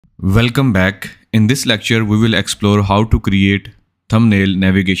Welcome back. In this lecture, we will explore how to create thumbnail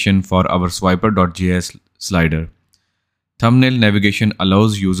navigation for our swiper.js slider. Thumbnail navigation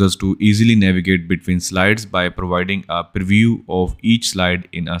allows users to easily navigate between slides by providing a preview of each slide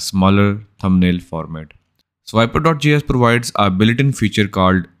in a smaller thumbnail format. Swiper.js provides a built-in feature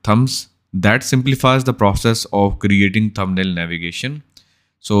called thumbs that simplifies the process of creating thumbnail navigation.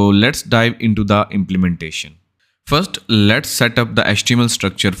 So let's dive into the implementation. First, let's set up the HTML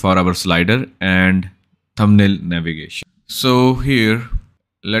structure for our slider and thumbnail navigation. So here,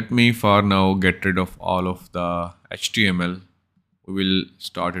 let me for now get rid of all of the HTML. We will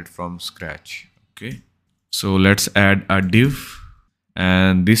start it from scratch. Okay. So let's add a div,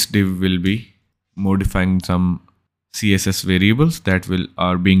 and this div will be modifying some CSS variables that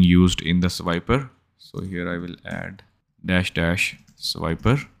are being used in the swiper. So here I will add --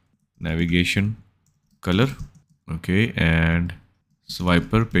 swiper navigation color. Okay, and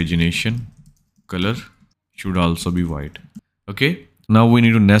swiper pagination color should also be white. Okay, now we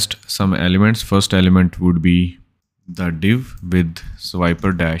need to nest some elements. First element would be the div with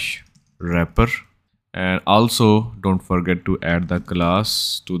swiper-wrapper, and also don't forget to add the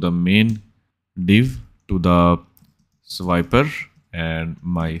class to the main div to the swiper and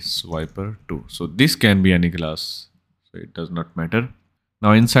my swiper too. So this can be any class, so it does not matter.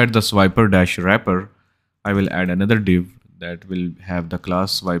 Now inside the swiper-wrapper, I will add another div that will have the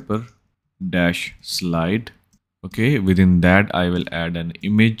class swiper-slide. Okay, within that I will add an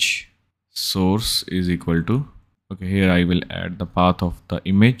image source is equal to, okay, here I will add the path of the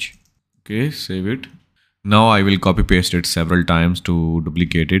image. Okay, save it. Now I will copy paste it several times to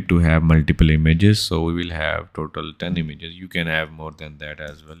duplicate it to have multiple images. So we will have total 10 images. You can have more than that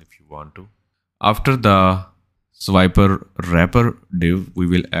as well if you want to. After the swiper-wrapper div, we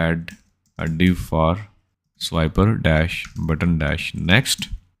will add a div for swiper-button-next,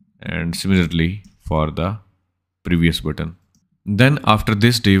 and similarly for the previous button. Then after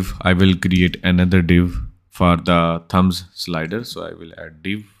this div, I will create another div for the thumbs slider. So I will add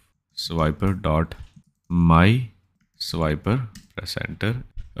div swiper.mySwiper, press enter.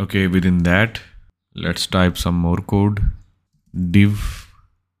 Okay, within that, let's type some more code.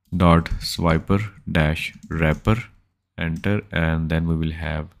 Div.swiper-wrapper, enter, and then we will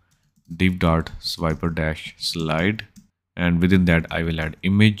have div.swiper-slide, and within that I will add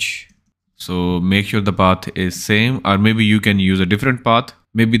image. So make sure the path is same, or maybe you can use a different path,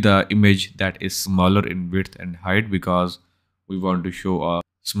 maybe the image that is smaller in width and height, because we want to show a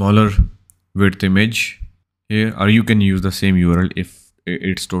smaller width image here, or you can use the same URL. If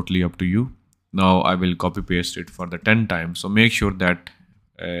it's totally up to you. Now I will copy paste it for the 10 times. So make sure that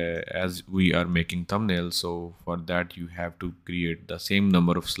as we are making thumbnails, so for that you have to create the same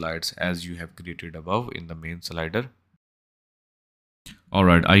number of slides as you have created above in the main slider.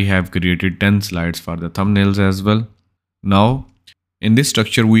 Alright, I have created 10 slides for the thumbnails as well. Now in this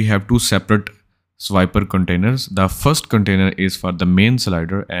structure we have two separate swiper containers. The first container is for the main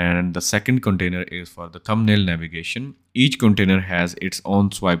slider and the second container is for the thumbnail navigation. Each container has its own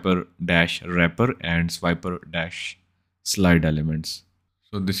swiper-wrapper and swiper-slide elements.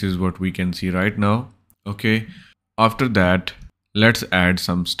 So this is what we can see right now. Okay, after that, let's add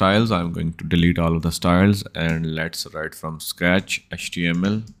some styles. I'm going to delete all of the styles and let's write from scratch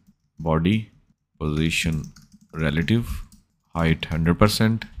HTML body, position relative, height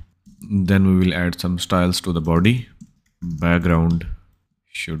 100%. Then we will add some styles to the body. Background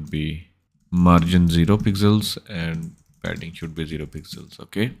should be margin 0 pixels and padding should be 0 pixels.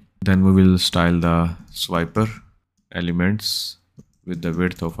 Okay, then we will style the swiper elements with the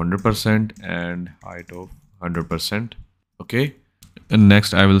width of 100% and height of 100%. Okay, and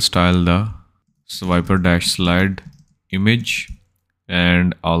next I will style the swiper-slide image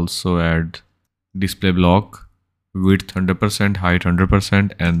and also add display block, width 100%, height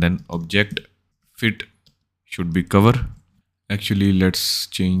 100%, and then object fit should be cover. Actually, let's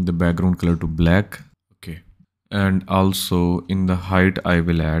change the background color to black. Okay, and also in the height I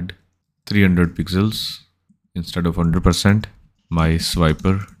will add 300 pixels instead of 100%. My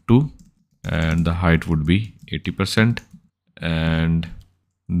swiper 2, and the height would be 80%, and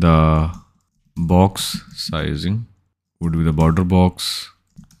the box sizing would be the border box,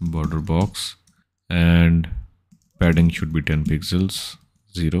 and padding should be 10 pixels,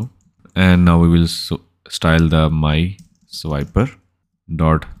 0. And now we will style the my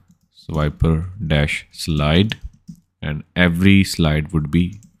swiper-slide, and every slide would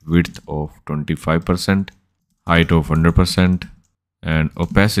be width of 25%, height of 100%, and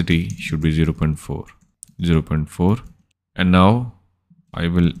opacity should be 0.4. And now I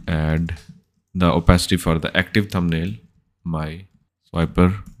will add the opacity for the active thumbnail, my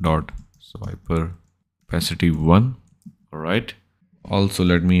swiper opacity 1. All right. Also,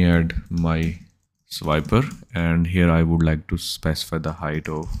 let me add my swiper, and here I would like to specify the height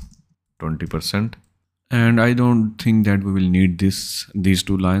of 20%. And I don't think that we will need these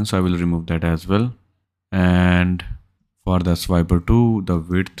two lines, so I will remove that as well. And for the swiper 2, the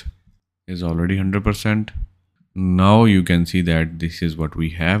width is already 100%. Now you can see that this is what we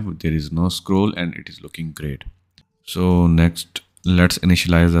have. There is no scroll and it is looking great. So next, let's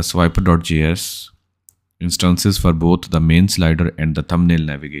initialize the swiper.js instances for both the main slider and the thumbnail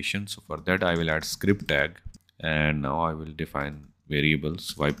navigation. So for that, I will add script tag, and now I will define variable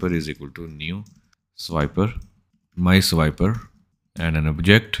swiper is equal to new swiper, my swiper, and an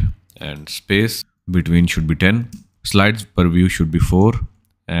object, and space between should be 10, slides per view should be 4,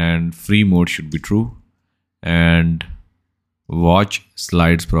 and free mode should be true, and watch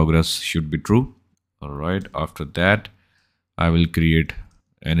slides progress should be true. All right, after that I will create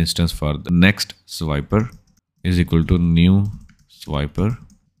an instance for the next swiper is equal to new swiper.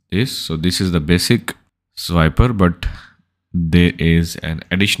 So this is the basic swiper, but there is an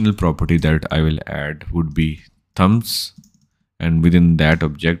additional property that I will add would be thumbs, and within that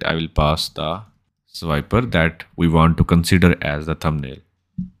object I will pass the swiper that we want to consider as the thumbnail.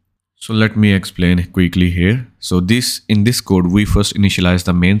 So let me explain quickly here. So in this code, we first initialize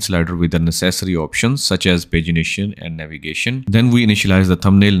the main slider with the necessary options such as pagination and navigation. Then we initialize the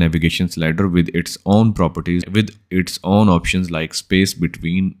thumbnail navigation slider with its own properties, with its own options like space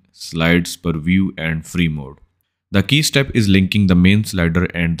between, slides per view, and free mode. The key step is linking the main slider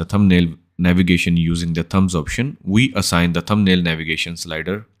and the thumbnail navigation using the thumbs option. We assign the thumbnail navigation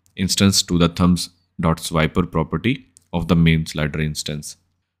slider instance to the thumbs.swiper property of the main slider instance.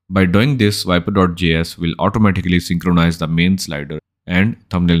 By doing this, swiper.js will automatically synchronize the main slider and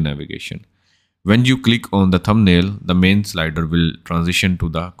thumbnail navigation. When you click on the thumbnail, the main slider will transition to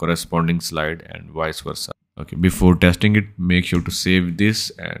the corresponding slide and vice versa. Okay, before testing it, make sure to save this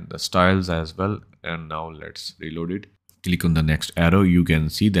and the styles as well. And now let's reload it. Click on the next arrow. You can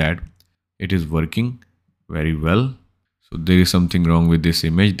see that it is working very well. So there is something wrong with this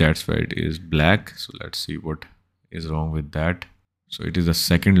image. That's why it is black. So let's see what is wrong with that. So it is the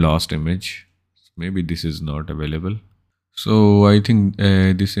second last image. Maybe this is not available. So I think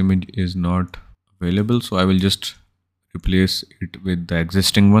this image is not available. So I will just replace it with the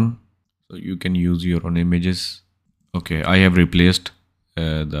existing one. So you can use your own images. Okay, I have replaced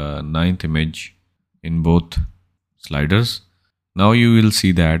the 9th image in both sliders. Now you will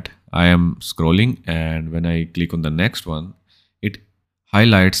see that I am scrolling, and when I click on the next one, it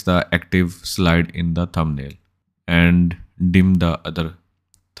highlights the active slide in the thumbnail and dim the other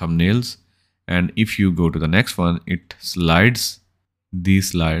thumbnails. And if you go to the next one, it slides the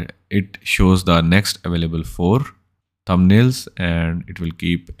slide, it shows the next available 4 thumbnails, and it will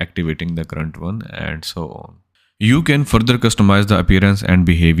keep activating the current one, and so on. You can further customize the appearance and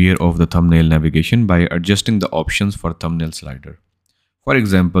behavior of the thumbnail navigation by adjusting the options for thumbnail slider. For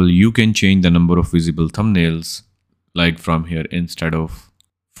example, you can change the number of visible thumbnails, like from here, instead of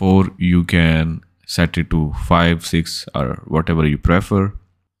 4, you can set it to 5, 6, or whatever you prefer.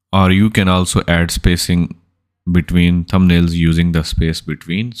 Or you can also add spacing between thumbnails using the space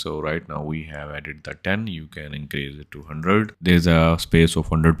between. So right now we have added the 10, you can increase it to 100. There's a space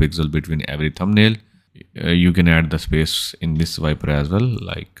of 100 pixels between every thumbnail. You can add the space in this swiper as well,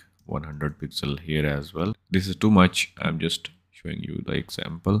 like 100 pixel here as well. This is too much, I'm just showing you the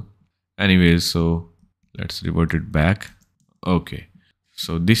example. Anyways, so let's revert it back. Okay,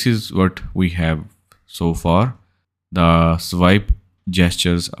 so this is what we have so far. The swipe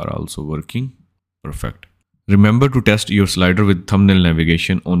gestures are also working perfect. Remember to test your slider with thumbnail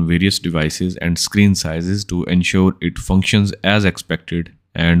navigation on various devices and screen sizes to ensure it functions as expected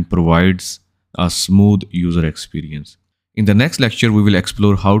and provides a smooth user experience. In the next lecture, we will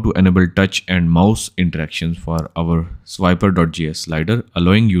explore how to enable touch and mouse interactions for our swiper.js slider,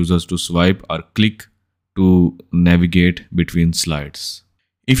 allowing users to swipe or click to navigate between slides.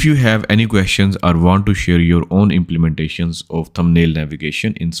 If you have any questions or want to share your own implementations of thumbnail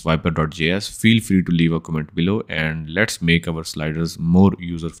navigation in swiper.js, feel free to leave a comment below, and let's make our sliders more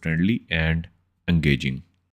user-friendly and engaging.